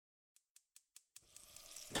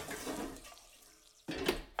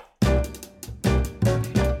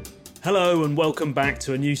Hello and welcome back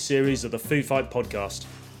to a new series of the Food Fight podcast.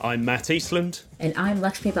 I'm Matt Eastland. And I'm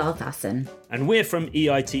Lukxmi Balthasan. And we're from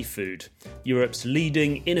EIT Food, Europe's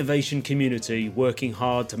leading innovation community working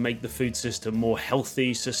hard to make the food system more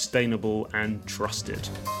healthy, sustainable and trusted.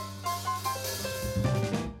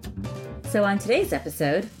 So on today's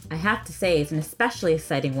episode, I have to say it's an especially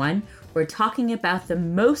exciting one. We're talking about the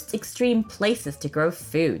most extreme places to grow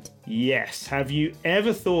food. Yes, have you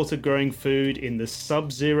ever thought of growing food in the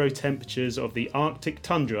sub-zero temperatures of the Arctic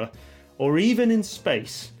tundra, or even in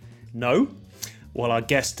space? No? Well, our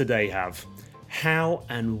guests today have. How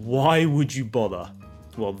and why would you bother?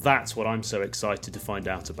 Well, that's what I'm so excited to find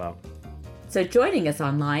out about. So joining us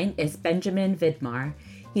online is Benjamin Vidmar.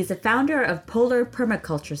 He's the founder of Polar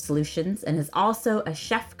Permaculture Solutions and is also a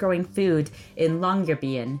chef growing food in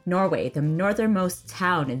Longyearbyen, Norway, the northernmost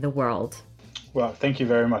town in the world. Well, thank you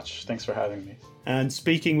very much. Thanks for having me. And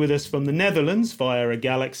speaking with us from the Netherlands via a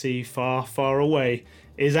galaxy far, far away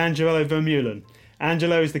is Angelo Vermeulen.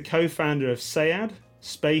 Angelo is the co-founder of SEADS,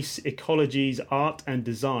 Space Ecologies Art and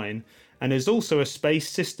Design, and is also a space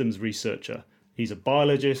systems researcher. He's a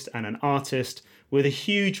biologist and an artist with a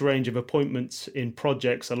huge range of appointments in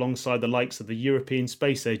projects alongside the likes of the European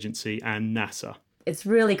Space Agency and NASA. It's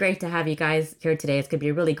really great to have you guys here today. It's going to be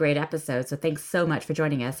a really great episode, so thanks so much for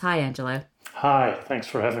joining us. Hi, Angelo. Hi, thanks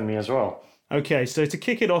for having me as well. Okay, so to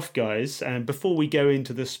kick it off, guys, and before we go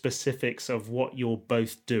into the specifics of what you're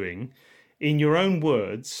both doing, in your own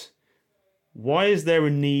words, why is there a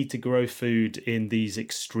need to grow food in these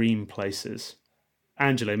extreme places?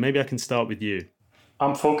 Angelo, maybe I can start with you.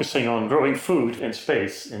 I'm focusing on growing food in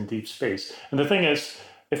space, in deep space. And the thing is,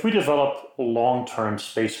 if we develop long-term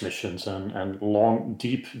space missions and long,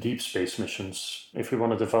 deep space missions, if we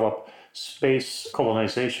want to develop space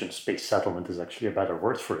colonization, space settlement is actually a better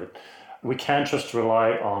word for it, we can't just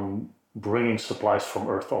rely on bringing supplies from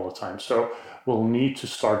Earth all the time. So we'll need to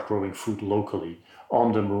start growing food locally,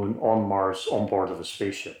 on the moon, on Mars, on board of a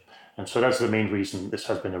spaceship. And so that's the main reason this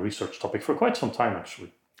has been a research topic for quite some time,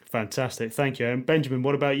 actually. Fantastic. Thank you. And Benjamin,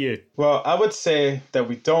 what about you? Well, I would say that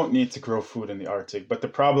we don't need to grow food in the Arctic, but the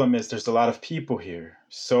problem is there's a lot of people here.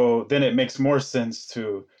 So then it makes more sense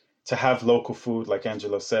to have local food, like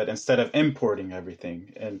Angelo said, instead of importing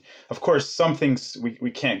everything. And of course, some things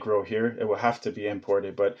we can't grow here. It will have to be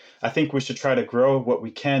imported. But I think we should try to grow what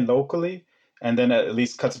we can locally, and then at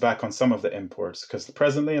least cuts back on some of the imports. Because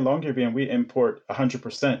presently in Longyearbyen, we import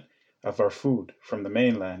 100% of our food from the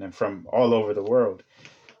mainland and from all over the world.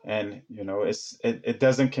 And, you know, it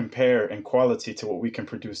doesn't compare in quality to what we can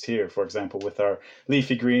produce here, for example, with our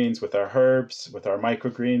leafy greens, with our herbs, with our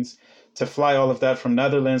microgreens. To fly all of that from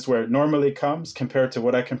Netherlands, where it normally comes, compared to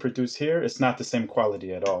what I can produce here, it's not the same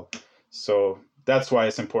quality at all. So that's why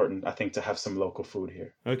it's important, I think, to have some local food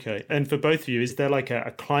here. Okay. And for both of you, is there like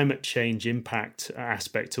a climate change impact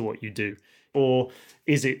aspect to what you do? Or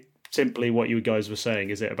is it simply what you guys were saying?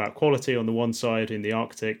 Is it about quality on the one side in the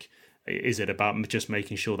Arctic? Is it about just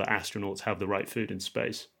making sure that astronauts have the right food in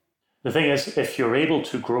space? The thing is, if you're able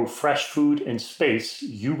to grow fresh food in space,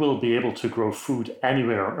 you will be able to grow food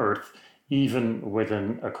anywhere on Earth, even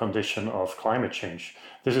within a condition of climate change.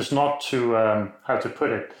 This is not to, how to put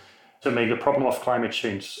it, to make the problem of climate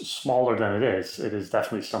change smaller than it is. It is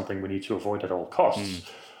definitely something we need to avoid at all costs.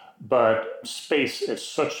 But space is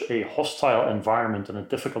such a hostile environment and a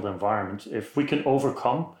difficult environment. If we can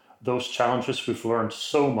overcome those challenges, we've learned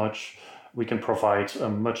so much, we can provide a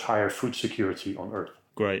much higher food security on Earth.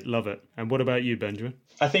 Great, love it. And what about you, Benjamin?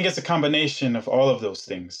 I think it's a combination of all of those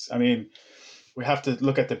things. I mean, we have to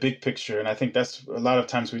look at the big picture, and I think that's a lot of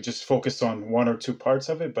times we just focus on one or two parts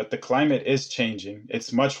of it, but the climate is changing.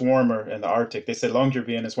 It's much warmer in the Arctic. They said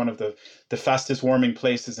Longyearbyen is one of the fastest warming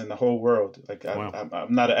places in the whole world. Like, wow.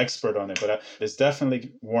 I'm not an expert on it, but it's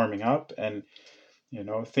definitely warming up, and, you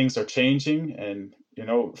know, things are changing, and, you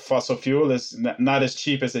know, fossil fuel is not as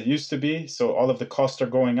cheap as it used to be. So all of the costs are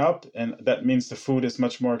going up, and that means the food is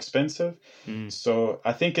much more expensive. So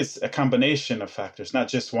I think it's a combination of factors, not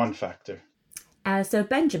just one factor. So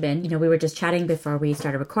Benjamin, we were just chatting before we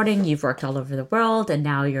started recording. You've worked all over the world and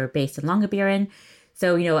now you're based in Longyearbyen.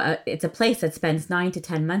 So, it's a place that spends 9 to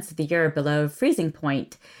 10 months of the year below freezing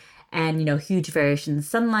point and, huge variation in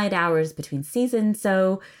sunlight hours between seasons.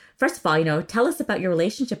 So first of all, tell us about your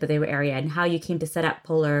relationship with the area and how you came to set up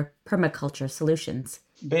Polar Permaculture Solutions.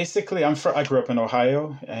 Basically, I grew up in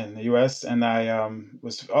Ohio in the U.S., and I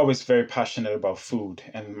was always very passionate about food.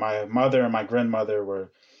 And my mother and my grandmother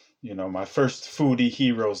were my first foodie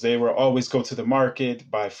heroes. They would always go to the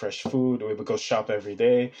market, buy fresh food. We would go shop every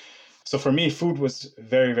day. So for me, food was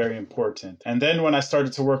very, very important. And then when I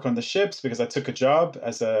started to work on the ships, because I took a job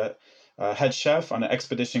as a head chef on an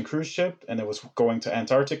expedition cruise ship, and it was going to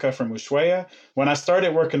Antarctica from Ushuaia. When I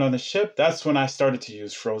started working on the ship, that's when I started to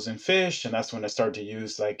use frozen fish, and that's when I started to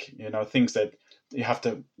use things that you have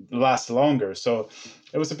to last longer. So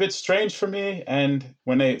it was a bit strange for me. And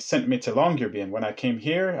when they sent me to Longyearbyen, when I came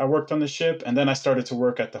here, I worked on the ship, and then I started to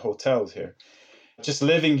work at the hotels here. Just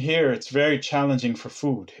living here, it's very challenging for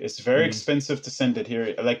food. It's very expensive to send it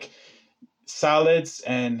here. Like salads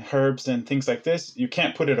and herbs and things like this, you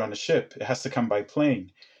can't put it on a ship. It has to come by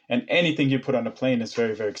plane. And anything you put on a plane is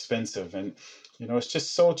very, very expensive. And, it's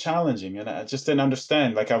just so challenging. And I just didn't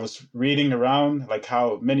understand. Like I was reading around, like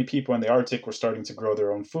how many people in the Arctic were starting to grow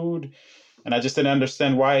their own food. And I just didn't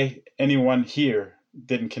understand why anyone here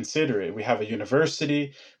didn't consider it. We have a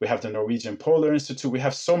university, we have the Norwegian Polar Institute, we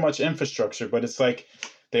have so much infrastructure, but it's like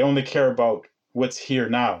they only care about what's here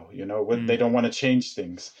now, they don't want to change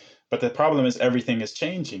things. But the problem is everything is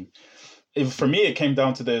changing. For me, it came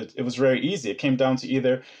down to it was very easy. It came down to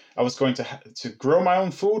either I was going to grow my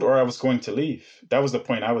own food or I was going to leave. That was the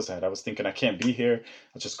point I was at. I was thinking I can't be here.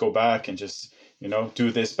 I'll just go back and just,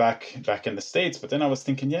 do this back in the States. But then I was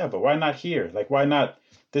thinking, yeah, but why not here? Like, why not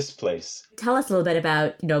this place? Tell us a little bit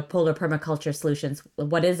about, Polar Permaculture Solutions.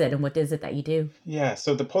 What is it and what is it that you do? Yeah,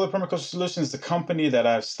 so the Polar Permaculture Solutions is the company that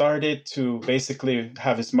I've started to basically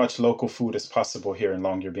have as much local food as possible here in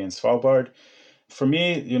Longyearbyen, Svalbard. For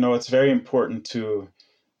me, it's very important to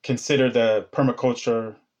consider the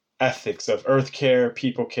permaculture ethics of earth care,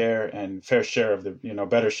 people care, and fair share of the,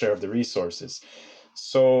 better share of the resources.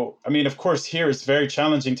 So, of course, here it's very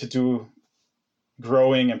challenging to do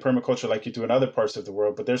growing and permaculture like you do in other parts of the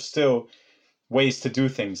world, but there's still ways to do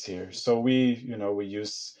things here. So we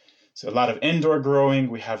use a lot of indoor growing.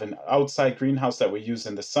 We have an outside greenhouse that we use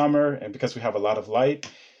in the summer, and because we have a lot of light,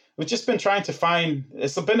 we've just been trying to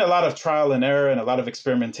it's been a lot of trial and error and a lot of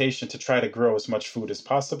experimentation to try to grow as much food as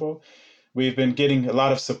possible. We've been getting a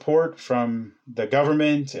lot of support from the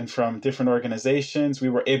government and from different organizations. We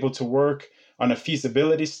were able to work on a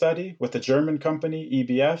feasibility study with a German company,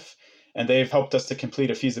 EBF, and they've helped us to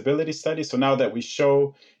complete a feasibility study. So now that we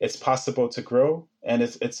show it's possible to grow and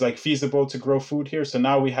it's like feasible to grow food here. So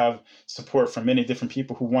now we have support from many different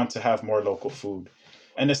people who want to have more local food.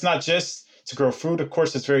 And it's not just to grow food. Of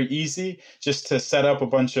course, it's very easy just to set up a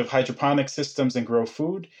bunch of hydroponic systems and grow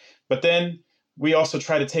food. But then we also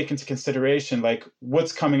try to take into consideration, like,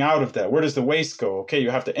 what's coming out of that? Where does the waste go? Okay, you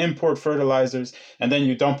have to import fertilizers, and then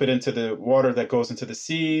you dump it into the water that goes into the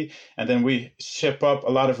sea, and then we ship up a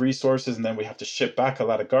lot of resources, and then we have to ship back a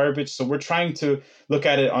lot of garbage. So we're trying to look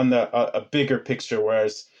at it on a bigger picture,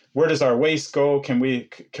 whereas where does our waste go? Can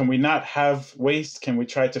we not have waste? Can we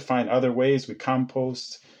try to find other ways? We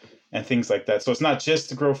compost and things like that. So it's not just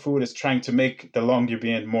to grow food, it's trying to make the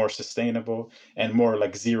Longyearbyen more sustainable and more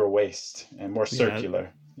like zero waste and more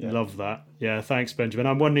circular. Yeah. Love that. Yeah, thanks, Benjamin.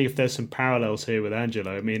 I'm wondering if there's some parallels here with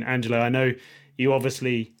Angelo. Angelo, I know you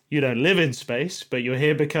don't live in space, but you're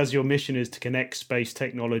here because your mission is to connect space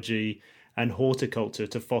technology and horticulture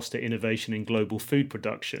to foster innovation in global food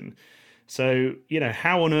production. So,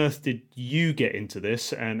 how on earth did you get into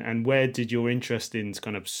this, and where did your interest in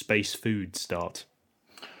kind of space food start?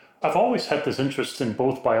 I've always had this interest in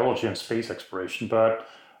both biology and space exploration, but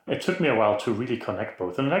it took me a while to really connect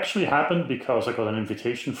both. And it actually happened because I got an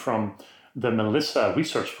invitation from the Melissa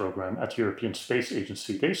research program at the European Space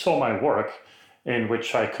Agency. They saw my work in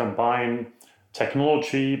which I combine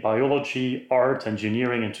technology, biology, art,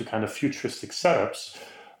 engineering into kind of futuristic setups.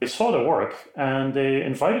 They saw the work and they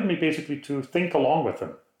invited me basically to think along with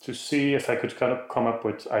them, to see if I could kind of come up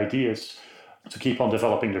with ideas to keep on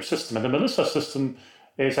developing their system. And the Melissa system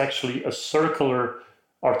is actually a circular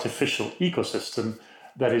artificial ecosystem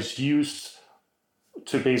that is used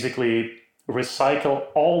to basically recycle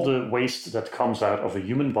all the waste that comes out of a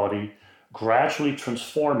human body, gradually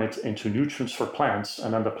transform it into nutrients for plants,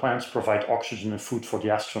 and then the plants provide oxygen and food for the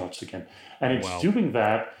astronauts again. And it's doing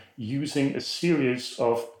that using a series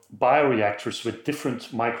of bioreactors with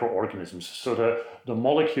different microorganisms. So the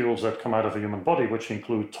molecules that come out of a human body, which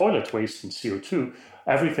include toilet waste and CO2,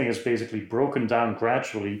 everything is basically broken down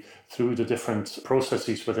gradually through the different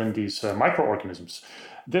processes within these microorganisms.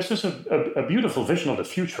 This is a beautiful vision of the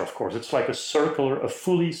future, of course. It's like a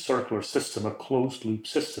fully circular system, a closed loop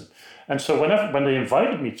system. And so when they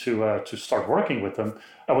invited me to start working with them,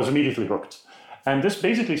 I was immediately hooked. And this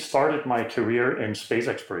basically started my career in space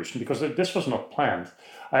exploration because this was not planned.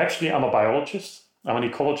 I'm a biologist, I'm an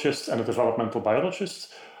ecologist and a developmental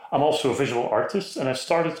biologist. I'm also a visual artist, and I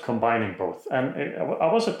started combining both. And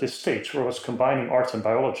I was at this stage where I was combining art and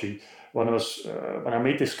biology when I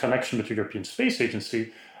made this connection with the European Space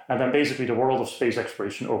Agency, and then basically the world of space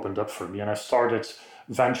exploration opened up for me, and I started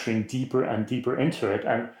venturing deeper and deeper into it.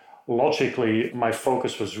 And logically, my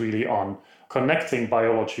focus was really on connecting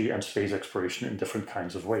biology and space exploration in different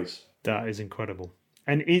kinds of ways. That is incredible.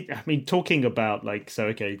 And talking about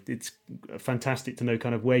it's fantastic to know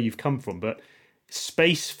kind of where you've come from, but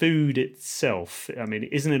space food itself,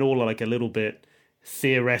 isn't it all like a little bit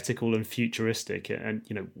theoretical and futuristic? And,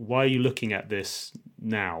 why are you looking at this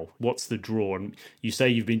now? What's the draw? And you say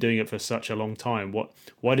you've been doing it for such a long time.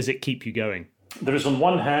 Why does it keep you going? There is on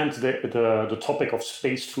one hand the topic of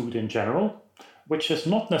space food in general, which is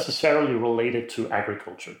not necessarily related to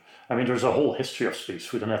agriculture. There's a whole history of space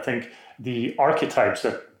food, and I think the archetypes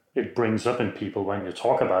that it brings up in people when you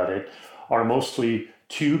talk about it are mostly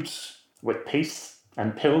tubes with paste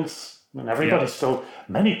and pills. And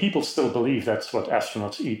many people still believe that's what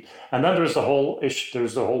astronauts eat. And then there's the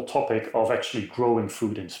whole topic of actually growing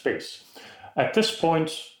food in space. At this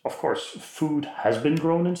point, of course, food has been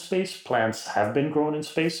grown in space. Plants have been grown in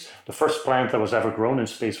space. The first plant that was ever grown in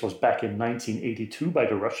space was back in 1982 by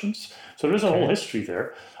the Russians. So there's a whole history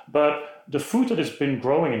there. But the food that has been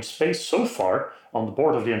growing in space so far, on the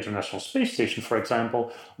board of the International Space Station, for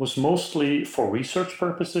example, was mostly for research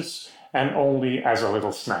purposes and only as a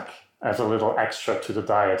little snack, as a little extra to the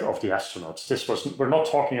diet of the astronauts. We're not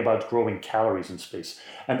talking about growing calories in space.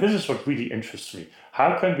 And this is what really interests me.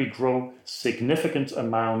 How can we grow significant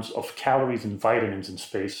amounts of calories and vitamins in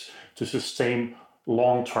space to sustain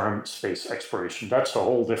long-term space exploration? That's a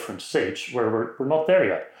whole different stage where we're not there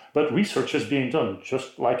yet. But research is being done,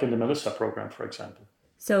 just like in the Melissa program, for example.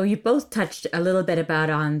 So you both touched a little bit about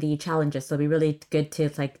on the challenges. So it'd be really good to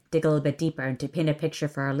dig a little bit deeper and to paint a picture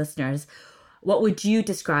for our listeners. What would you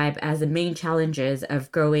describe as the main challenges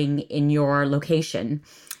of growing in your location?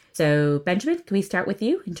 So Benjamin, can we start with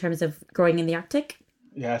you in terms of growing in the Arctic?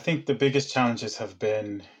 Yeah, I think the biggest challenges have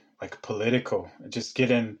been political, just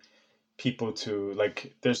getting people to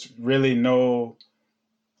there's really no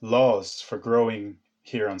laws for growing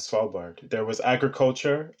here on Svalbard. There was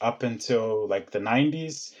agriculture up until the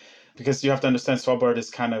 90s, because you have to understand Svalbard is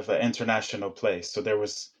kind of an international place. So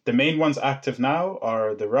the main ones active now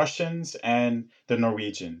are the Russians and the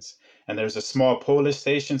Norwegians. And there's a small Polish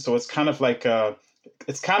station. So it's kind of like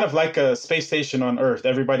a space station on Earth.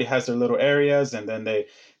 Everybody has their little areas, and then they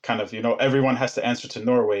kind of, everyone has to answer to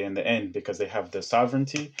Norway in the end because they have the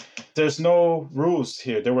sovereignty. There's no rules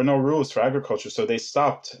here. There were no rules for agriculture. So they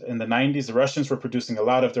stopped in the 90s. The Russians were producing a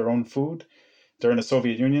lot of their own food during the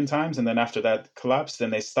Soviet Union times. And then after that collapsed, then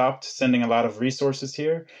they stopped sending a lot of resources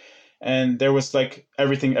here. And there was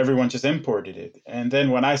everyone just imported it. And then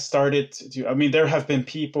when I started, there have been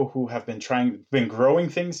people who have been growing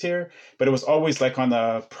things here, but it was always on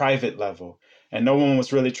a private level. And no one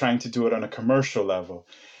was really trying to do it on a commercial level.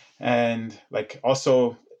 And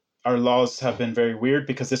also our laws have been very weird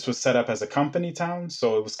because this was set up as a company town.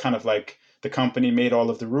 So it was kind of the company made all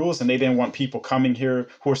of the rules, and they didn't want people coming here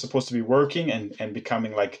who are supposed to be working and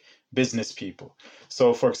becoming business people.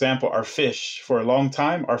 So for example, our fish, for a long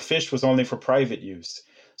time, our fish was only for private use.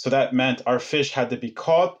 So that meant our fish had to be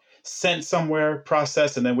caught, sent somewhere,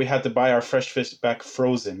 processed, and then we had to buy our fresh fish back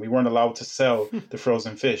frozen. We weren't allowed to sell the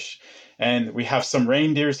frozen fish. And we have some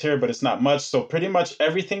reindeers here, but it's not much. So pretty much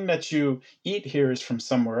everything that you eat here is from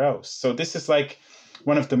somewhere else. So this is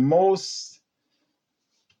one of the most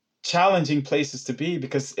challenging places to be,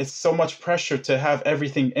 because it's so much pressure to have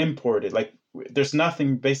everything imported. There's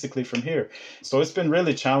nothing basically from here. So it's been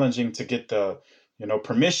really challenging to get the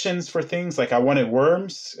permissions for things. I wanted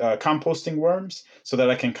worms, composting worms, so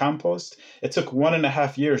that I can compost. It took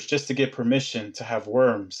 1.5 years just to get permission to have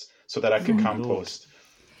worms so that I could compost.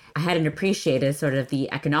 I hadn't appreciated sort of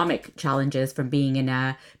the economic challenges from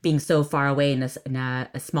being so far away in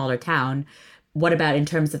a smaller town. What about in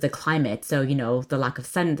terms of the climate? So, the lack of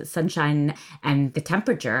sunshine and the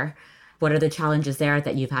temperature. What are the challenges there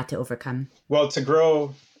that you've had to overcome? Well, to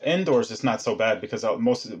grow indoors is not so bad because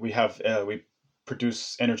most of it we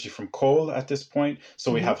produce energy from coal at this point.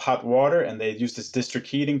 So we have hot water, and they use this district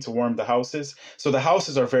heating to warm the houses. So the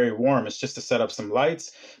houses are very warm. It's just to set up some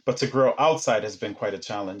lights. But to grow outside has been quite a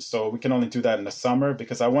challenge. So we can only do that in the summer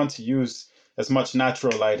because I want to use as much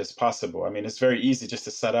natural light as possible. It's very easy just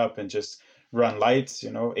to set up and just run lights,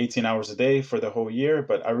 18 hours a day for the whole year.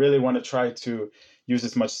 But I really want to try to use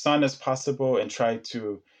as much sun as possible and try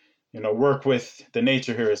to work with the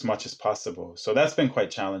nature here as much as possible. So that's been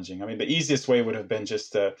quite challenging. The easiest way would have been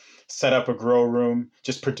just to set up a grow room,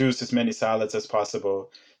 just produce as many salads as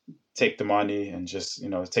possible, take the money and just,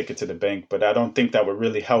 take it to the bank. But I don't think that would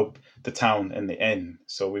really help the town in the end.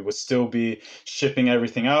 So we would still be shipping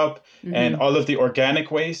everything up, and all of the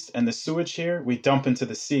organic waste and the sewage here, we dump into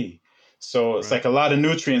the sea. So it's like a lot of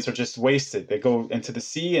nutrients are just wasted. They go into the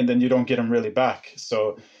sea and then you don't get them really back.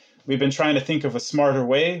 So we've been trying to think of a smarter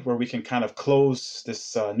way where we can kind of close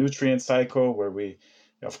this nutrient cycle where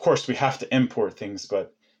of course, we have to import things,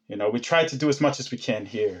 but we try to do as much as we can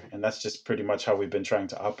here, and that's just pretty much how we've been trying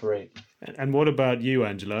to operate. And what about you,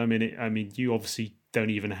 Angelo? I mean, you obviously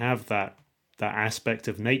don't even have that aspect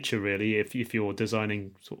of nature, really, if you're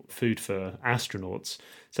designing sort of food for astronauts.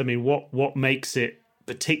 So, I mean, what makes it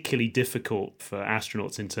particularly difficult for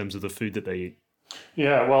astronauts in terms of the food that they eat?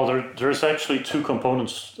 Yeah, well, there's actually two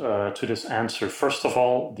components to this answer. First of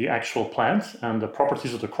all, the actual plant and the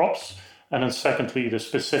properties of the crops. And then secondly, the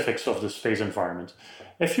specifics of the space environment.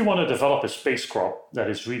 If you want to develop a space crop that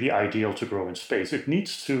is really ideal to grow in space, it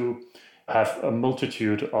needs to have a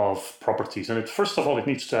multitude of properties. And first of all, it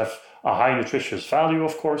needs to have a high nutritious value,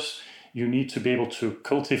 of course. You need to be able to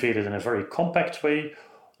cultivate it in a very compact way,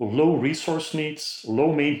 low resource needs,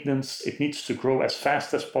 low maintenance. It needs to grow as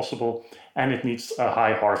fast as possible, and it needs a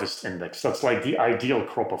high harvest index. That's like the ideal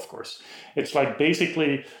crop, of course. It's like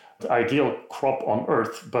basically the ideal crop on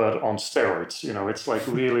Earth, but on steroids. It's like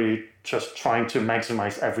really just trying to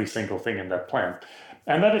maximize every single thing in that plant.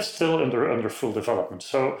 And that is still under full development.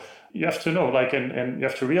 So you have to know, and you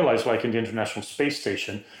have to realize, like in the International Space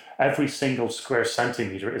Station, every single square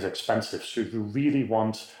centimeter is expensive. So you really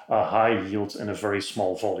want a high yield in a very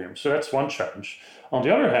small volume. So that's one challenge. On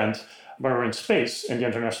the other hand, when we're in space, in the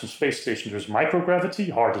International Space Station, there's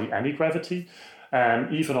microgravity, hardly any gravity.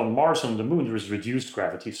 And even on Mars and the Moon, there is reduced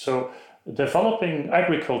gravity. So developing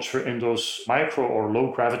agriculture in those micro or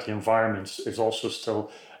low gravity environments is also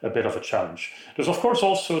still a bit of a challenge. There's, of course,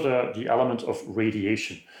 also the element of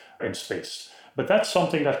radiation in space. But that's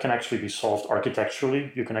something that can actually be solved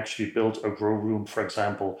architecturally. You can actually build a grow room, for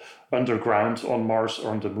example, underground on Mars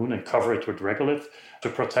or on the Moon and cover it with regolith to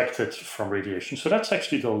protect it from radiation. So that's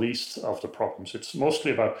actually the least of the problems. It's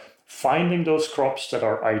mostly about finding those crops that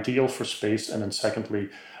are ideal for space, and then secondly,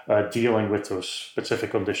 dealing with those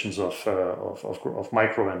specific conditions of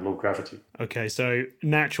micro and low gravity. Okay, so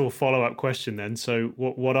natural follow-up question then. So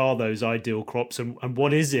what are those ideal crops, and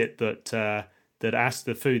what is it that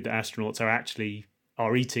the food that astronauts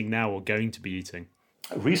are eating now or going to be eating?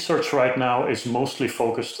 Research right now is mostly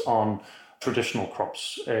focused on traditional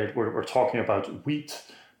crops. We're talking about wheat,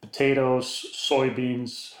 potatoes,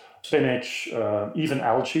 soybeans, spinach, even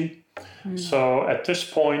algae. So at this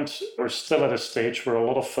point, we're still at a stage where a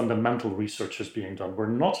lot of fundamental research is being done. We're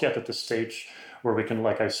not yet at the stage where we can,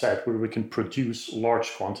 like I said, where we can produce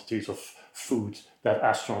large quantities of food that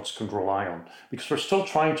astronauts can rely on, because we're still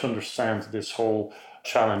trying to understand this whole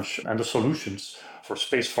challenge and the solutions for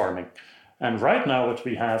space farming. And right now, what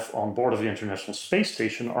we have on board of the International Space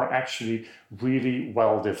Station are actually really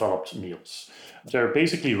well-developed meals. They're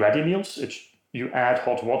basically ready meals. You add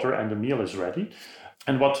hot water and the meal is ready.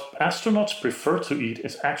 And what astronauts prefer to eat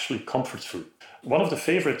is actually comfort food. One of the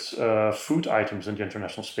favorite food items in the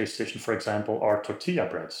International Space Station, for example, are tortilla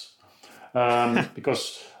breads.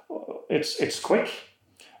 Because it's quick,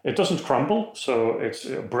 it doesn't crumble, so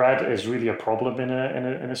bread is really a problem in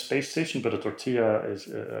a space station, but a tortilla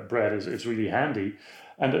bread is really handy.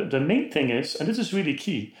 And the main thing is, and this is really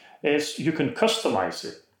key, is you can customize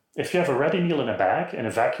it. If you have a ready meal in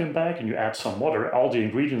a vacuum bag, and you add some water, all the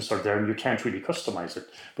ingredients are there and you can't really customize it.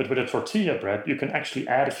 But with a tortilla bread, you can actually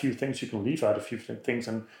add a few things, you can leave out a few things,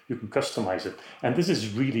 and you can customize it. And this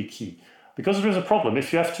is really key, because there's a problem.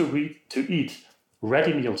 If you have to eat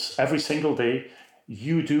ready meals every single day,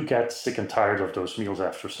 you do get sick and tired of those meals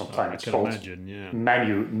after some time. It's called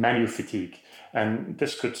menu fatigue. And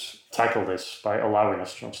this could tackle this by allowing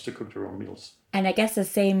astronauts to cook their own meals. And I guess the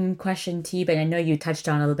same question to you, Ben. I know you touched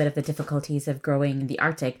on a little bit of the difficulties of growing in the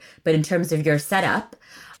Arctic, but in terms of your setup,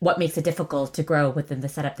 what makes it difficult to grow within the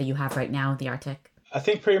setup that you have right now in the Arctic? I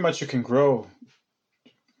think pretty much you can grow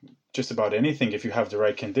just about anything if you have the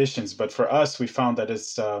right conditions. But for us, we found that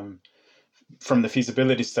it's from the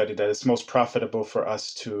feasibility study that it's most profitable for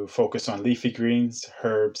us to focus on leafy greens,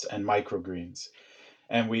 herbs, and microgreens.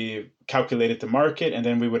 And we calculated the market, and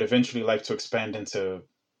then we would eventually like to expand into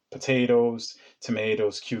potatoes,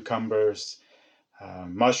 tomatoes, cucumbers,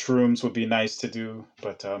 mushrooms would be nice to do,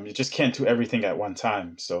 but you just can't do everything at one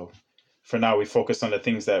time. So for now, we focus on the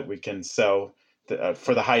things that we can sell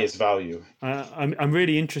for the highest value. I'm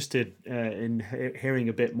really interested in hearing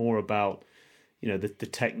a bit more about, the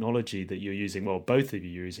technology that you're using. Well, both of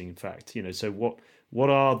you are using, in fact. So what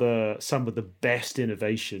are some of the best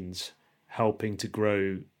innovations helping to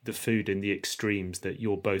grow the food in the extremes that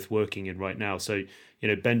you're both working in right now. So,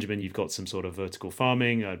 Benjamin, you've got some sort of vertical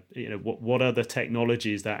farming. What are the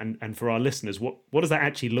technologies that, and for our listeners, what does that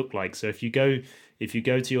actually look like? So if you go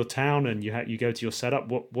to your town and you go to your setup,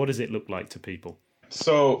 what does it look like to people?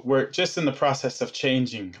 So we're just in the process of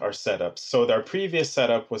changing our setups. So our previous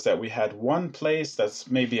setup was that we had one place that's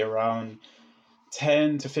maybe around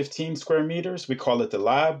 10 to 15 square meters. We call it the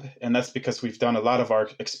lab. And that's because we've done a lot of our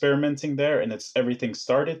experimenting there, and everything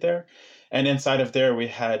started there. And inside of there, we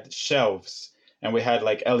had shelves, and we had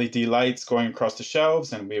like LED lights going across the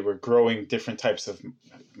shelves, and we were growing different types of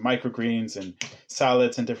microgreens and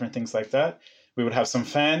salads and different things like that. We would have some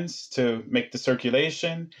fans to make the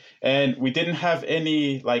circulation, and we didn't have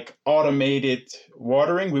any like automated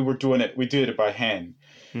watering. We did it by hand.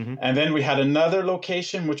 Mm-hmm. And then we had another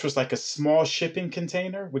location, which was like a small shipping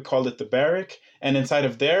container. We called it the barrack. And inside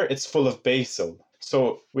of there, it's full of basil.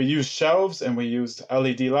 So we used shelves and we used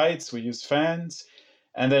LED lights, we used fans.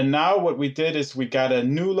 And then now what we did is we got a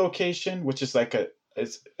new location, which is like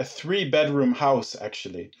it's a 3-bedroom house,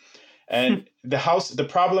 actually. And the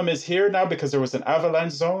problem is here now because there was an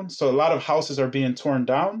avalanche zone. So a lot of houses are being torn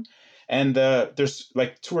down. And there's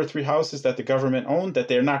like 2 or 3 houses that the government owned that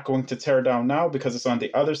they're not going to tear down now because it's on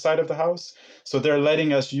the other side of the house. So they're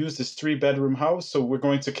letting us use this 3-bedroom house. So we're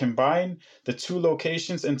going to combine the 2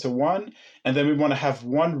 locations into one. And then we want to have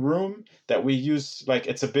one room that we use, like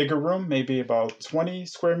it's a bigger room, maybe about 20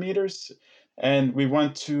 square meters. And we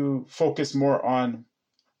want to focus more on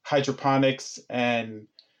hydroponics, and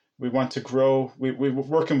we want to grow. We're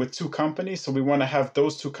working with 2 companies. So we want to have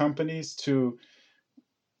those 2 companies to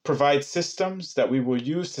provide systems that we will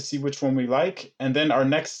use to see which one we like. And then our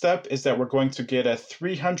next step is that we're going to get a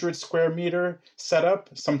 300 square meter setup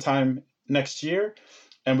sometime next year.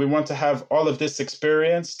 And we want to have all of this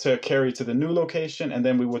experience to carry to the new location. And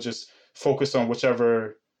then we will just focus on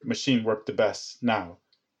whichever machine worked the best now,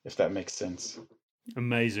 if that makes sense.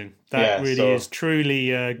 Amazing. That really is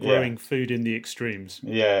truly growing food in the extremes.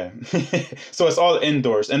 Yeah. So it's all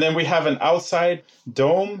indoors. And then we have an outside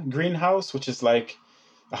dome greenhouse, which is like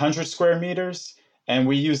 100 square meters. And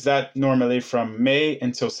we use that normally from May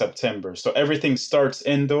until September. So everything starts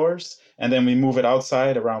indoors, and then we move it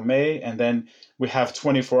outside around May. And then we have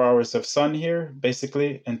 24 hours of sun here,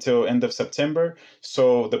 basically, until end of September.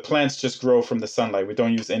 So the plants just grow from the sunlight. We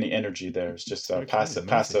don't use any energy there. It's just a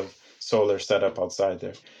passive solar setup outside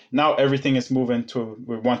there. Now everything is moving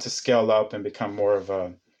we want to scale up and become more of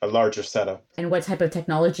a larger setup. And what type of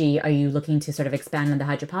technology are you looking to sort of expand on the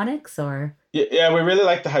hydroponics, or? Yeah, we really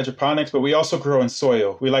like the hydroponics, but we also grow in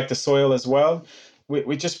soil. We like the soil as well.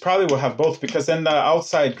 We just probably will have both, because in the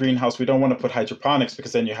outside greenhouse, we don't want to put hydroponics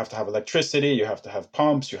because then you have to have electricity, you have to have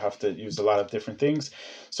pumps, you have to use a lot of different things.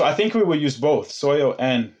 So I think we will use both soil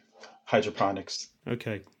and hydroponics.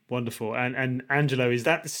 Okay. Wonderful. And Angelo, is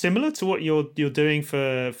that similar to what you're doing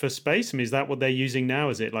for space? I mean, is that what they're using now?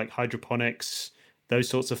 Is it like hydroponics, those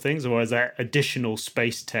sorts of things, or is that additional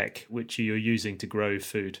space tech which you're using to grow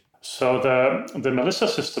food? So the Melissa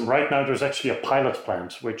system, right now there's actually a pilot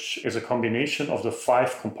plant, which is a combination of the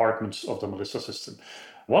 5 compartments of the Melissa system.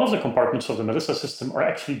 One of the compartments of the Melissa system are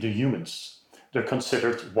actually the humans. They're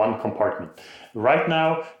considered one compartment. Right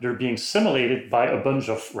now, they're being simulated by a bunch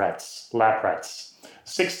of rats, lab rats.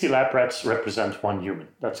 60 lab rats represent 1 human.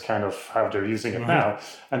 That's kind of how they're using it now.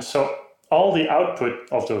 And so all the output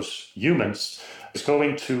of those humans is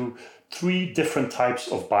going to 3 different types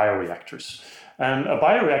of bioreactors. And a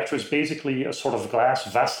bioreactor is basically a sort of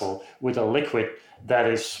glass vessel with a liquid that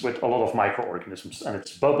is with a lot of microorganisms. And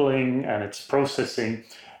it's bubbling and it's processing.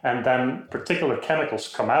 And then particular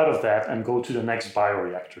chemicals come out of that and go to the next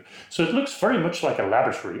bioreactor. So it looks very much like a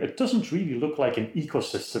laboratory. It doesn't really look like an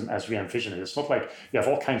ecosystem as we envision it. It's not like you have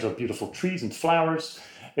all kinds of beautiful trees and flowers.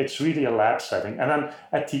 It's really a lab setting. And then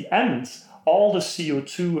at the end, all the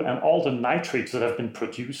CO2 and all the nitrates that have been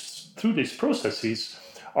produced through these processes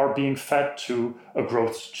are being fed to a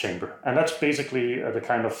growth chamber. And that's basically the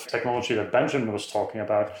kind of technology that Benjamin was talking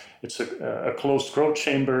about. It's a closed growth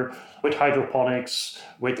chamber with hydroponics,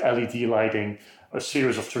 with LED lighting, a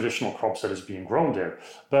series of traditional crops that is being grown there.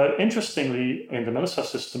 But interestingly, in the Melissa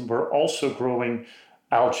system, we're also growing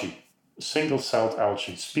algae, single-celled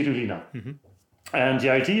algae, spirulina. Mm-hmm. And the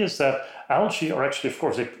idea is that algae are actually, of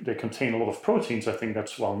course, they contain a lot of proteins. I think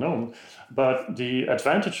that's well known. But the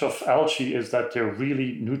advantage of algae is that they're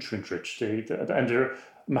really nutrient rich. The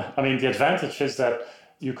advantage is that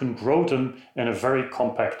you can grow them in a very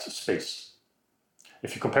compact space.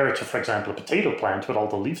 If you compare it to, for example, a potato plant with all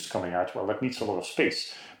the leaves coming out, well, that needs a lot of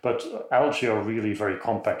space. But algae are really very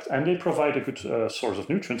compact, and they provide a good source of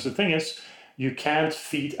nutrients. The thing is, you can't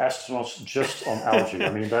feed astronauts just on algae.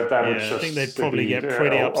 I mean, that would just I think they'd probably get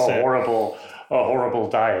pretty upset. A horrible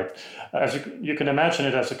diet. As you can imagine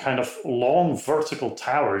it as a kind of long vertical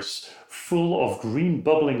towers full of green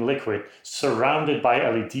bubbling liquid surrounded by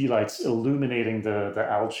LED lights illuminating the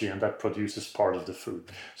algae, and that produces part of the food.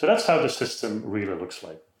 So that's how the system really looks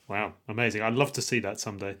like. Wow, amazing. I'd love to see that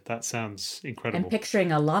someday. That sounds incredible. I'm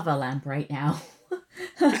picturing a lava lamp right now.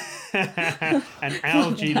 An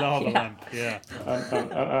algae lava lamp, yeah.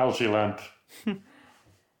 An algae lamp.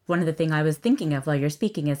 One of the things I was thinking of while you're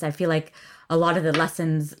speaking is I feel like a lot of the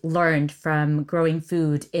lessons learned from growing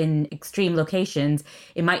food in extreme locations,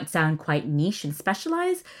 it might sound quite niche and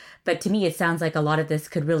specialized, but to me, it sounds like a lot of this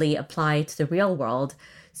could really apply to the real world.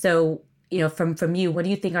 So, from you, what do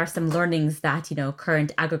you think are some learnings that,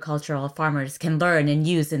 current agricultural farmers can learn and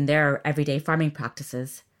use in their everyday farming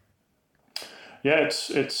practices? Yeah,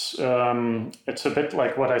 it's a bit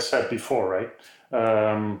like what I said before, right?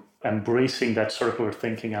 Embracing that circular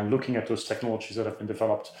thinking and looking at those technologies that have been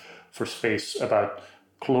developed for space about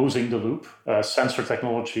closing the loop, sensor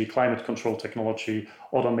technology, climate control technology,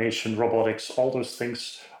 automation, robotics, all those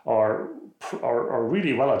things are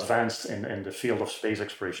really well advanced in the field of space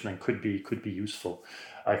exploration and could be useful,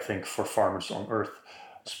 I think, for farmers on Earth,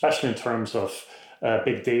 especially in terms of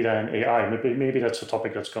big data and AI. Maybe that's a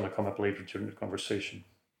topic that's going to come up later during the conversation.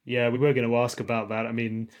 Yeah, we were going to ask about that. I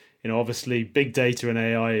mean, obviously big data and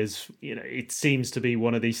AI is, it seems to be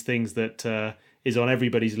one of these things that is on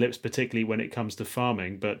everybody's lips, particularly when it comes to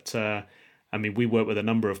farming. But I mean, we work with a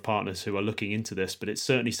number of partners who are looking into this, but it's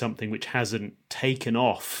certainly something which hasn't taken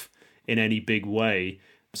off in any big way.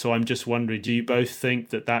 So I'm just wondering, do you both think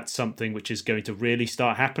that that's something which is going to really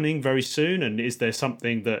start happening very soon? And is there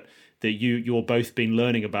something that you're both been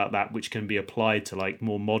learning about that which can be applied to like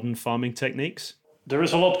more modern farming techniques? There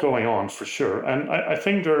is a lot going on for sure. And I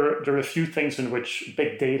think there are a few things in which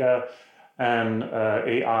big data and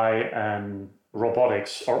AI and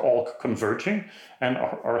robotics are all converging and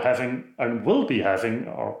are having and will be having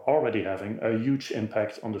or already having a huge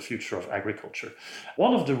impact on the future of agriculture.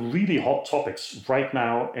 One of the really hot topics right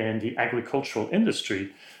now in the agricultural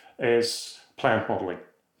industry is plant modeling.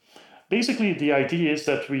 Basically, the idea is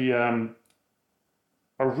that we are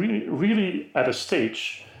really at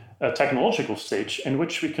a technological stage in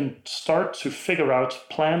which we can start to figure out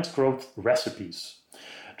plant growth recipes.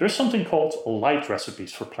 There's something called light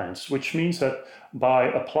recipes for plants, which means that by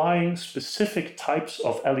applying specific types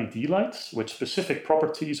of LED lights with specific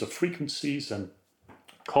properties of frequencies and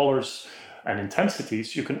colors and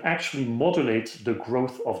intensities, you can actually modulate the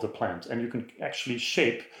growth of the plant, and you can actually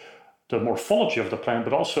shape the morphology of the plant,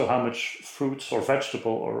 but also how much fruits or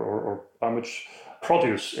vegetable or how much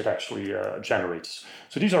produce it actually generates.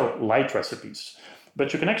 So these are light recipes,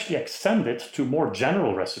 but you can actually extend it to more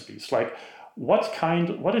general recipes, like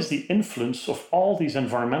what is the influence of all these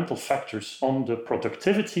environmental factors on the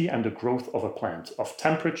productivity and the growth of a plant, of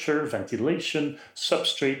temperature, ventilation,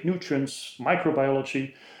 substrate, nutrients,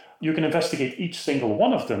 microbiology. You can investigate each single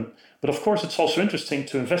one of them, but of course it's also interesting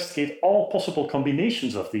to investigate all possible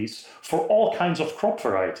combinations of these for all kinds of crop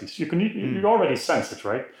varieties. You already sense it,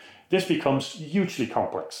 right? This becomes hugely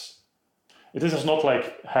complex. This is not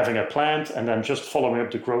like having a plant and then just following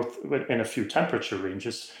up the growth in a few temperature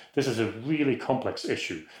ranges. This is a really complex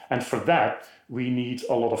issue. And for that, we need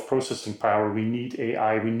a lot of processing power. We need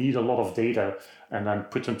AI. We need a lot of data and then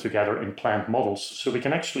put them together in plant models so we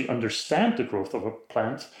can actually understand the growth of a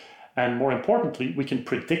plant. And more importantly, we can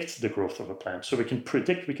predict the growth of a plant. So we can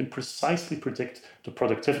precisely predict the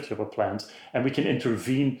productivity of a plant, and we can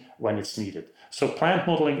intervene when it's needed. So plant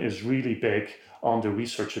modeling is really big on the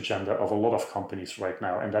research agenda of a lot of companies right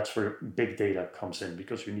now. And that's where big data comes in,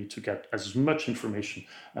 because you need to get as much information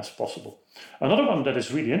as possible. Another one that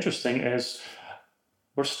is really interesting is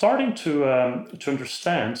we're starting to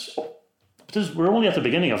understand, we're only at the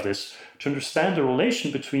beginning of this, to understand the relation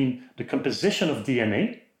between the composition of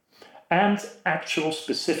DNA and actual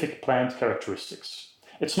specific plant characteristics.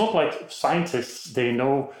 It's not like scientists, they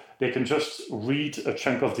know they can just read a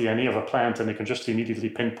chunk of DNA of a plant and they can just immediately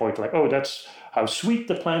pinpoint like, oh, that's how sweet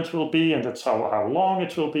the plant will be and that's how long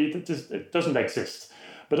it will be. It doesn't exist.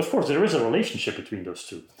 But of course, there is a relationship between those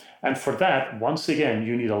two. And for that, once again,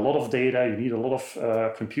 you need a lot of data, you need a lot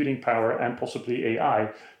of computing power and possibly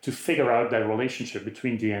AI to figure out that relationship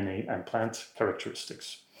between DNA and plant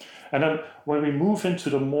characteristics. And then when we move into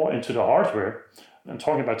the hardware and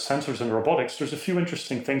talking about sensors and robotics, there's a few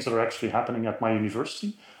interesting things that are actually happening at my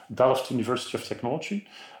university, Delft University of Technology.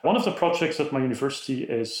 One of the projects that my university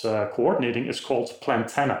is coordinating is called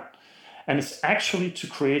Plantana, and it's actually to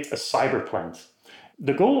create a cyber plant.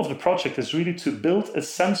 The goal of the project is really to build a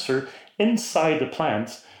sensor inside the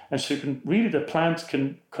plant. And so the plant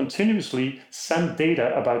can continuously send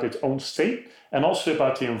data about its own state and also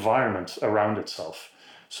about the environment around itself.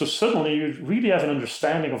 So suddenly you really have an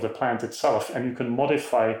understanding of the plant itself, and you can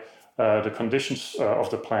modify the conditions of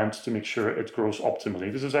the plant to make sure it grows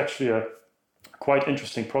optimally. This is actually a quite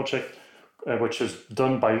interesting project, which is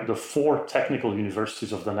done by the 4 technical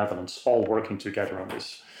universities of the Netherlands, all working together on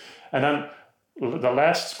this. And then the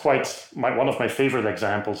last, one of my favorite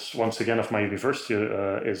examples, once again, of my university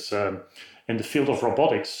is in the field of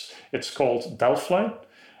robotics. It's called Delftfly.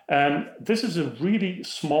 And this is a really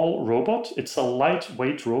small robot. It's a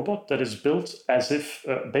lightweight robot that is built as if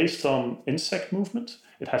based on insect movement.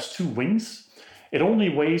 It has 2 wings. It only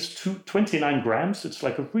weighs 29 grams. It's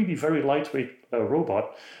like a really very lightweight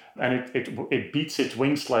robot. And it beats its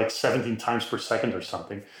wings like 17 times per second or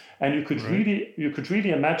something. And you could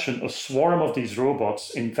really imagine a swarm of these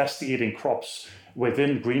robots investigating crops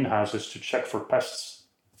within greenhouses to check for pests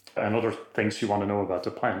and other things you want to know about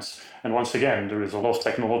the plants. And once again, there is a lot of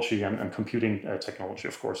technology and computing technology,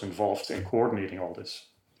 of course, involved in coordinating all this.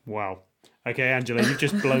 Wow. Okay, Angela, you've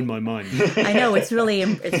just blown my mind. I know, it's really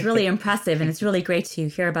impressive, and it's really great to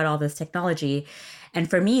hear about all this technology. And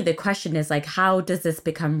for me, the question is like, how does this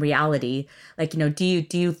become reality? Like, do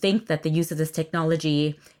you think that the use of this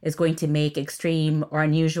technology is going to make extreme or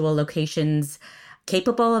unusual locations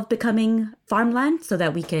capable of becoming farmland so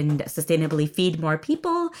that we can sustainably feed more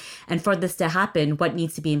people? And for this to happen, what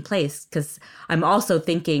needs to be in place? Because I'm also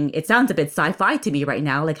thinking, it sounds a bit sci-fi to me right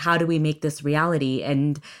now. Like, how do we make this reality,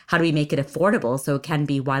 and how do we make it affordable so it can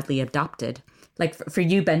be widely adopted? Like for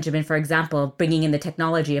you, Benjamin, for example, bringing in the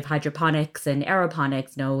technology of hydroponics and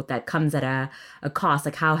aeroponics, that comes at a cost.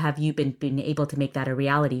 Like, how have you been able to make that a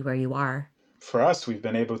reality where you are? For us, we've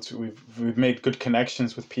been able to, we've made good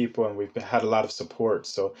connections with people, and we've had a lot of support.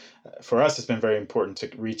 So for us, it's been very important to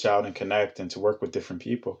reach out and connect and to work with different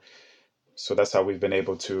people. So that's how we've been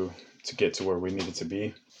able to get to where we needed to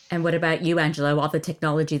be. And what about you, Angelo? All the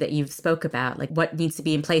technology that you've spoke about, like what needs to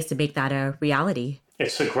be in place to make that a reality?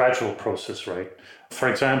 It's a gradual process, right? For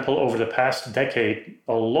example, over the past decade,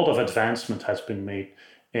 a lot of advancement has been made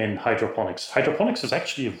in hydroponics. Hydroponics is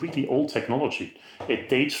actually a really old technology. It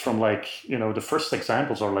dates from the first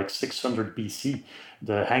examples are like 600 BC.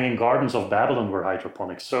 The Hanging Gardens of Babylon were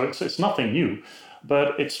hydroponics. So it's nothing new.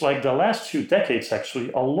 But it's like the last few decades,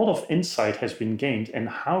 actually, a lot of insight has been gained in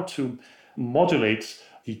how to modulate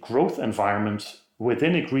the growth environment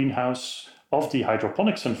within a greenhouse of the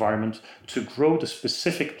hydroponics environment to grow the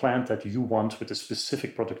specific plant that you want with the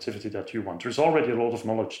specific productivity that you want. There's already a lot of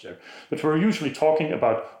knowledge there. But we're usually talking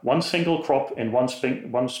about one single crop in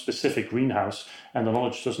one specific greenhouse, and the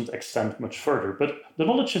knowledge doesn't extend much further. But the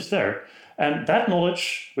knowledge is there. And that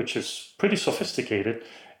knowledge, which is pretty sophisticated,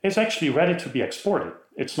 is actually ready to be exported.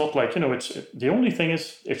 It's not like, it's the only thing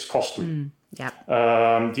is it's costly.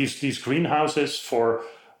 These greenhouses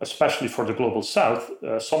especially for the global south,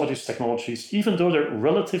 some of these technologies, even though they're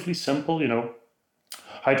relatively simple,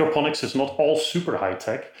 hydroponics is not all super high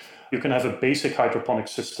tech. You can have a basic hydroponic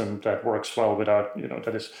system that works well without,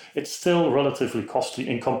 it's still relatively costly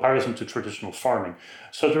in comparison to traditional farming.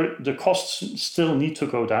 So the costs still need to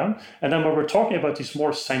go down. And then when we're talking about these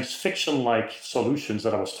more science fiction-like solutions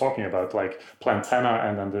that I was talking about, like Plantana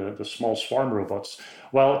and then the small swarm robots,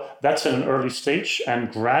 well, that's in an early stage,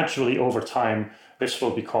 and gradually over time, this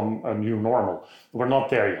will become a new normal. We're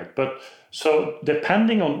not there yet. But so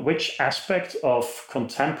depending on which aspect of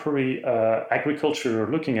contemporary agriculture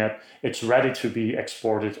you're looking at, it's ready to be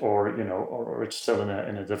exported or it's still in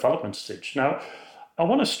a development stage. Now, I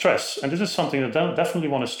want to stress, and this is something that I definitely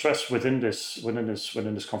want to stress within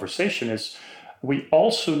this conversation, is we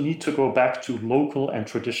also need to go back to local and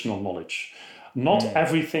traditional knowledge. Not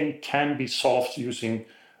everything can be solved using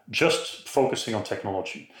just focusing on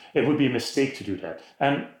technology. It would be a mistake to do that.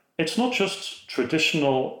 And it's not just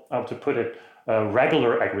traditional, how to put it,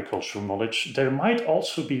 regular agricultural knowledge. There might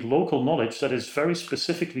also be local knowledge that is very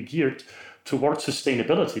specifically geared towards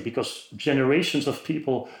sustainability, because generations of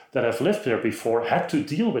people that have lived there before had to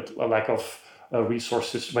deal with a lack of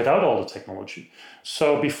resources without all the technology.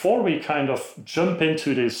 So before we kind of jump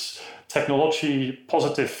into this technology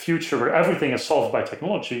positive future where everything is solved by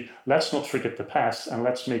technology, let's not forget the past, and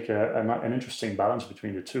let's make an interesting balance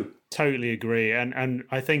between the two. Totally agree. And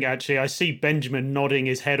I think actually I see Benjamin nodding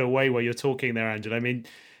his head away while you're talking there, Angela. I mean,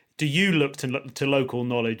 do you look to local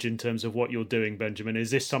knowledge in terms of what you're doing, Benjamin?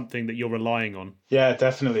 Is this something that you're relying on? Yeah,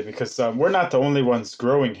 definitely, because we're not the only ones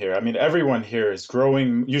growing here. I mean, everyone here is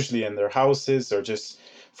growing, usually in their houses or just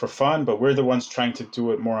for fun, but we're the ones trying to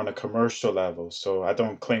do it more on a commercial level. So I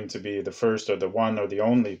don't claim to be the first or the one or the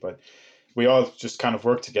only, but we all just kind of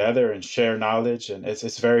work together and share knowledge, and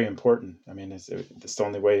it's very important. I mean, it's the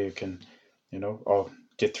only way you can, all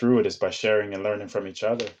get through it is by sharing and learning from each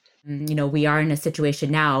other. We are in a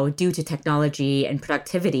situation now due to technology and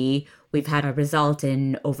productivity. We've had a result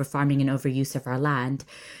in over-farming and overuse of our land.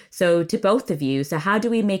 So to both of you, so how do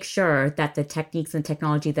we make sure that the techniques and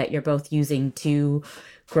technology that you're both using to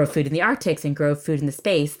grow food in the Arctics and grow food in the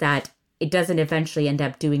space, that it doesn't eventually end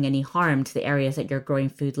up doing any harm to the areas that you're growing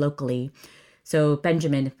food locally? So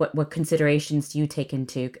Benjamin, what considerations do you take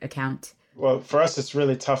into account? Well, for us, it's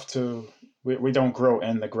really tough we don't grow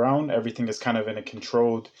in the ground. Everything is kind of in a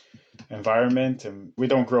controlled environment, and we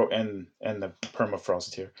don't grow in the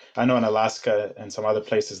permafrost here. I know in Alaska and some other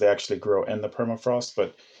places they actually grow in the permafrost,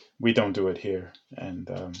 but we don't do it here. And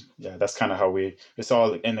that's kind of how it's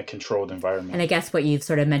all in a controlled environment. And I guess what you've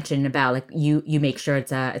sort of mentioned about, like, you make sure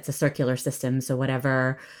it's a circular system, so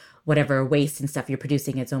whatever waste and stuff you're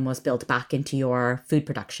producing, it's almost built back into your food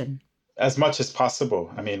production. As much as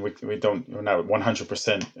possible. I mean, we're not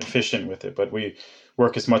 100% efficient with it, but we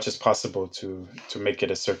work as much as possible to make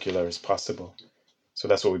it as circular as possible. So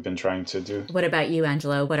that's what we've been trying to do. What about you,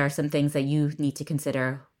 Angelo? What are some things that you need to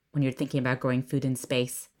consider when you're thinking about growing food in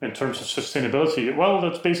space? In terms of sustainability, well,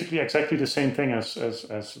 that's basically exactly the same thing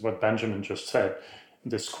as what Benjamin just said,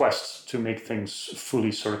 this quest to make things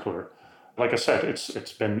fully circular. Like I said,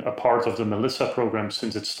 it's been a part of the Melissa program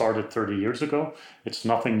since it started 30 years ago. It's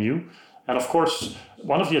nothing new. And of course,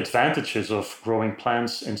 one of the advantages of growing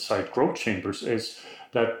plants inside grow chambers is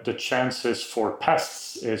that the chances for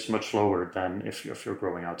pests is much lower than if you're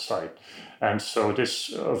growing outside. And so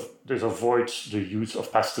this avoids the use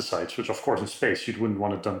of pesticides, which of course in space, you wouldn't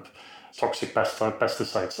want to dump toxic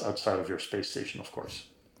pesticides outside of your space station, of course.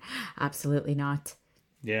 Absolutely not.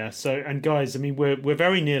 Yeah. So, and guys, I mean, we're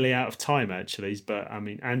very nearly out of time actually, but I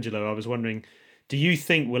mean, Angelo, I was wondering, do you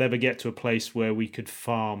think we'll ever get to a place where we could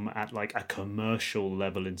farm at like a commercial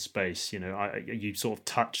level in space? You sort of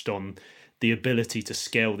touched on the ability to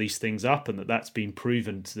scale these things up, and that's been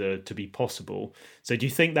proven to be possible. So do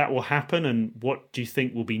you think that will happen, and what do you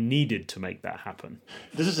think will be needed to make that happen?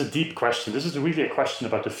 This is a deep question. This is really a question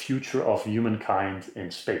about the future of humankind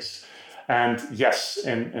in space. And yes,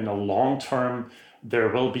 in a long term, there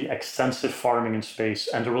will be extensive farming in space,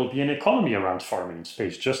 and there will be an economy around farming in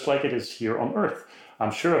space, just like it is here on Earth.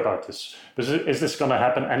 I'm sure about this. But is this going to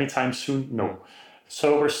happen anytime soon? No.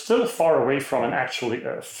 So we're still far away from an actually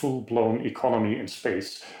full-blown economy in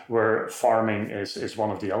space where farming is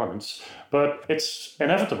one of the elements. But it's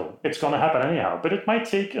inevitable. It's going to happen anyhow. But it might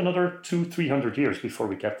take another 200-300 years before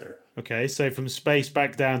we get there. Okay, so from space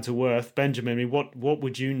back down to Earth, Benjamin, I mean, what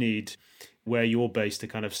would you need where you're based to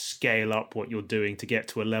kind of scale up what you're doing to get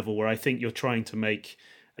to a level where I think you're trying to make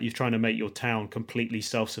your town completely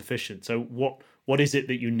self-sufficient? So what is it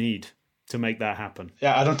that you need to make that happen?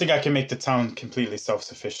 Yeah, I don't think I can make the town completely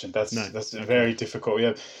self-sufficient. That's very difficult.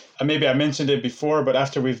 Yeah, maybe I mentioned it before, but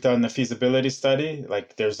after we've done the feasibility study,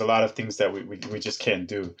 like there's a lot of things that we just can't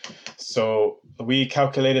do. So we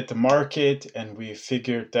calculated the market, and we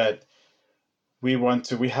figured that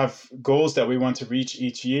we have goals that we want to reach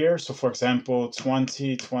each year. So for example,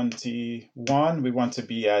 2021, we want to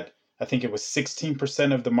be at, I think it was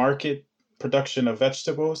 16% of the market production of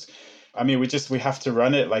vegetables. I mean, we have to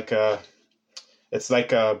run it it's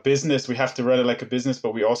like a business. We have to run it like a business,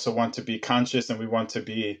 but we also want to be conscious, and we want to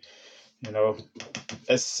be,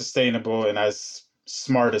 as sustainable and as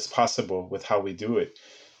smart as possible with how we do it.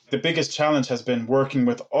 The biggest challenge has been working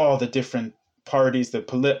with all the different parties, the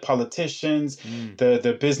politicians,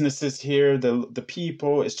 the businesses here, the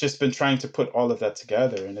people. It's just been trying to put all of that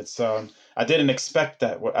together, and it's I didn't expect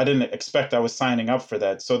that. I didn't expect I was signing up for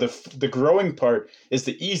that. So the growing part is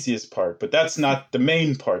the easiest part, but that's not the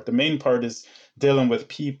main part. The main part is dealing with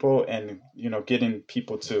people and getting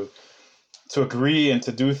people to agree and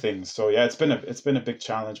to do things. So yeah, it's been a big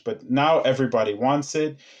challenge, but now everybody wants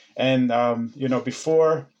it. And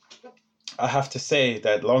before, I have to say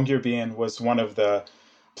that Longyearbyen was one of the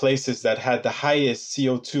places that had the highest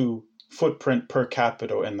CO2 footprint per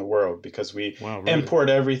capita in the world, because we import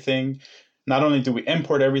everything. Not only do we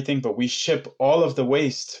import everything, but we ship all of the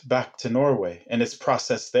waste back to Norway, and it's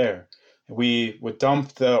processed there. We would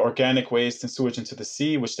dump the organic waste and sewage into the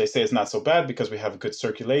sea, which they say is not so bad because we have a good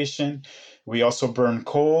circulation. We also burn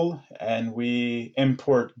coal, and we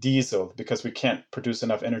import diesel because we can't produce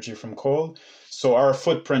enough energy from coal. So our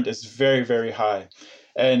footprint is very, very high.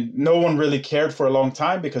 And no one really cared for a long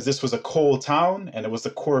time because this was a coal town and it was the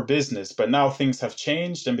core business. But now things have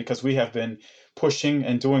changed, and because we have been pushing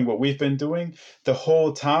and doing what we've been doing, the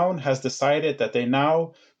whole town has decided that they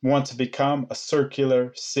now want to become a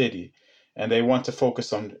circular city. And they want to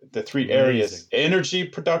focus on the three areas: energy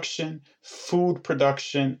production, food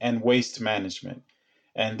production, and waste management.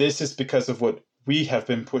 And this is because of what we have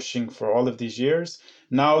been pushing for all of these years.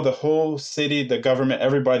 Now the whole city, the government,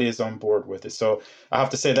 everybody is on board with it. So I have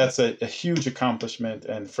to say that's a huge accomplishment.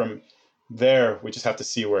 And from there, we just have to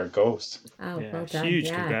see where it goes. Oh, well done. Huge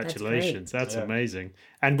congratulations. That's amazing.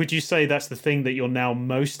 And would you say that's the thing that you're now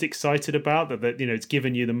most excited about, that it's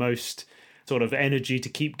given you the most sort of energy to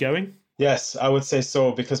keep going? Yes, I would say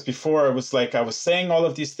so, because before it was like I was saying all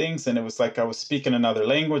of these things and it was like I was speaking another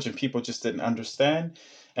language and people just didn't understand.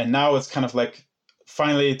 And now it's kind of like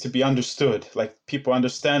finally to be understood, like people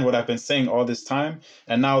understand what I've been saying all this time,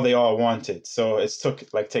 and now they all want it. So it's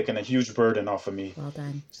taken a huge burden off of me. Well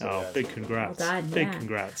done. So, big congrats. Well done, big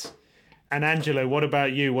congrats. And Angelo, what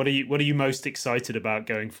about you? What are you most excited about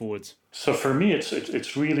going forwards? So for me,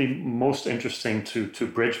 it's really most interesting to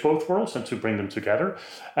bridge both worlds and to bring them together.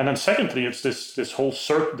 And then secondly, it's this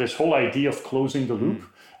whole idea of closing the loop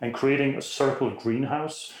and creating a circular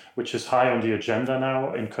greenhouse, which is high on the agenda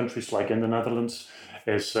now in countries like in the Netherlands,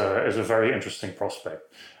 is a very interesting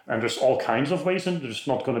prospect. And there's all kinds of ways, and there's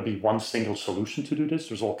not going to be one single solution to do this.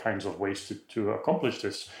 There's all kinds of ways to accomplish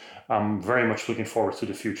this. I'm very much looking forward to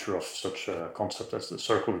the future of such a concept as the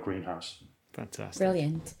circular greenhouse. Fantastic.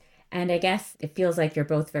 Brilliant. And I guess it feels like you're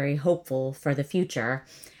both very hopeful for the future.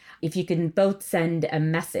 If you can both send a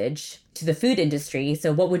message to the food industry,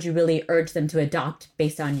 so what would you really urge them to adopt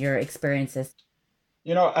based on your experiences?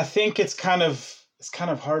 I think it's kind of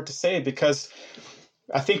hard to say, because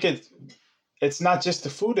I think it's not just the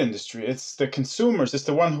food industry, it's the consumers, it's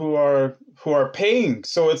the one who are paying.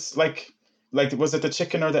 So it's like was it the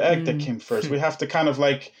chicken or the egg that came first? We have to kind of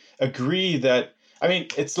like agree that,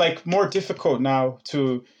 it's like more difficult now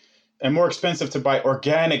and more expensive to buy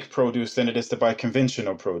organic produce than it is to buy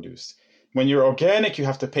conventional produce. When you're organic, you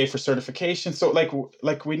have to pay for certification. So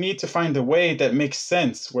like we need to find a way that makes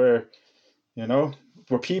sense where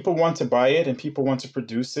people want to buy it and people want to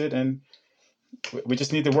produce it, and we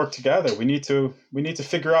just need to work together. We need to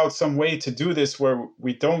figure out some way to do this where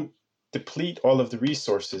we don't deplete all of the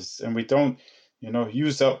resources and we don't,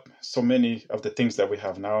 use up so many of the things that we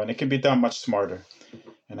have now, and it can be done much smarter.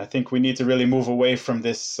 And I think we need to really move away from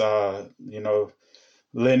this,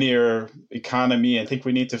 linear economy. I think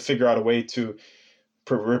we need to figure out a way to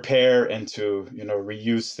repair and to,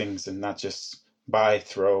 reuse things and not just buy,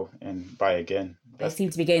 throw, and buy again. I seem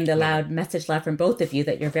to be getting the loud message from both of you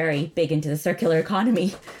that you're very big into the circular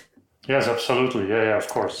economy. Yes, absolutely. Yeah, of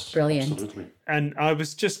course. Brilliant. Absolutely. And I'm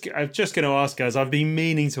just going to ask, guys, I've been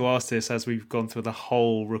meaning to ask this as we've gone through the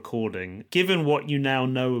whole recording. Given what you now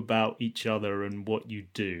know about each other and what you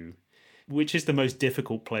do, which is the most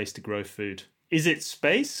difficult place to grow food? Is it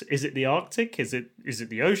space? Is it the Arctic? Is it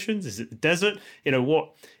the oceans? Is it the desert?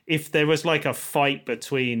 What if there was like a fight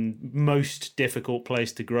between most difficult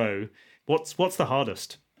place to grow? What's the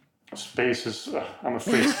hardest? Space is. I'm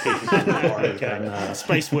afraid space is harder than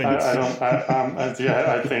space wins.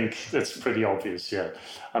 I think it's pretty obvious. Yeah,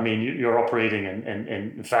 you're operating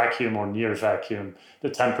in vacuum or near vacuum. The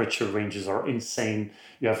temperature ranges are insane.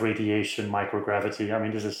 You have radiation, microgravity.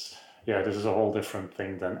 This is a whole different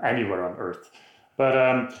thing than anywhere on Earth.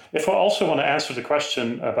 But if I also want to answer the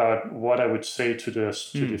question about what I would say to the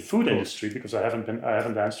food industry, because I haven't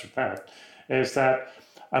answered that, is that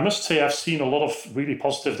I must say I've seen a lot of really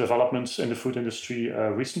positive developments in the food industry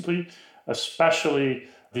recently, especially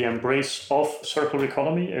the embrace of circular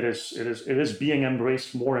economy. It is being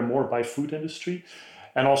embraced more and more by food industry,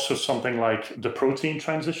 and also something like the protein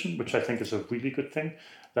transition, which I think is a really good thing,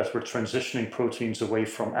 that we're transitioning proteins away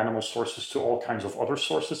from animal sources to all kinds of other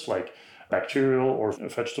sources like bacterial or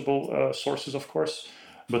vegetable sources, of course.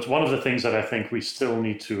 But one of the things that I think we still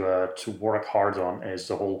need to work hard on is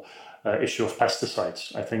the whole issue of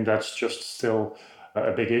pesticides. I think that's just still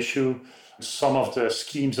a big issue. Some of the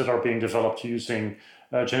schemes that are being developed using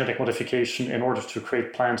genetic modification in order to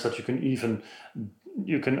create plants that you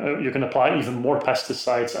can apply even more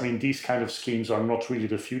pesticides. These kind of schemes are not really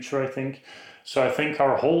the future, I think. So I think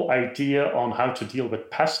our whole idea on how to deal with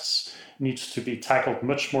pests needs to be tackled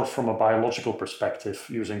much more from a biological perspective,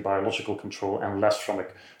 using biological control, and less from a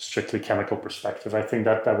strictly chemical perspective. I think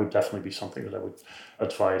that would definitely be something that I would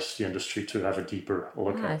advise the industry to have a deeper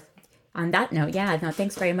look at. On that note,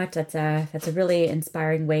 thanks very much. That's a really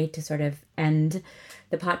inspiring way to sort of end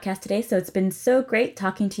the podcast today. So it's been so great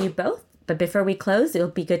talking to you both. But before we close, it'll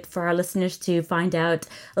be good for our listeners to find out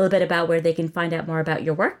a little bit about where they can find out more about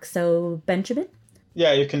your work. So, Benjamin?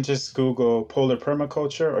 Yeah, you can just Google Polar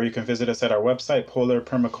Permaculture, or you can visit us at our website,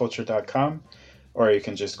 polarpermaculture.com. or you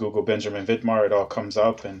can just Google Benjamin Vidmar. It all comes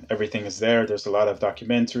up and everything is there. There's a lot of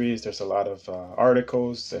documentaries, there's a lot of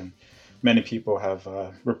articles, and many people have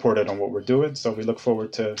reported on what we're doing. So we look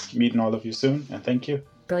forward to meeting all of you soon, and thank you.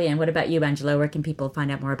 Brilliant. What about you, Angelo? Where can people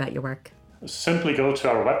find out more about your work? Simply go to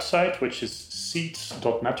our website, which is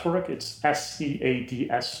seads.network. It's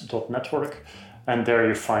SEADS.network. And there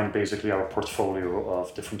you find basically our portfolio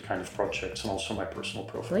of different kind of projects and also my personal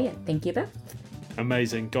profile. Brilliant. Thank you both.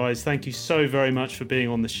 Amazing. Guys, thank you so very much for being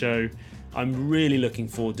on the show. I'm really looking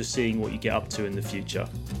forward to seeing what you get up to in the future.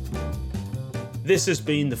 This has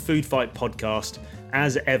been the Food Fight podcast.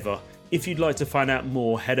 As ever, if you'd like to find out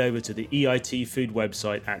more, head over to the EIT Food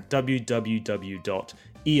website at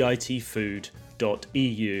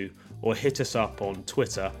www.eitfood.eu or hit us up on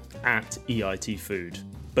Twitter at EITFood.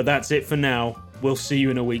 But that's it for now. We'll see you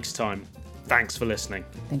in a week's time. Thanks for listening.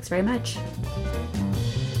 Thanks very much.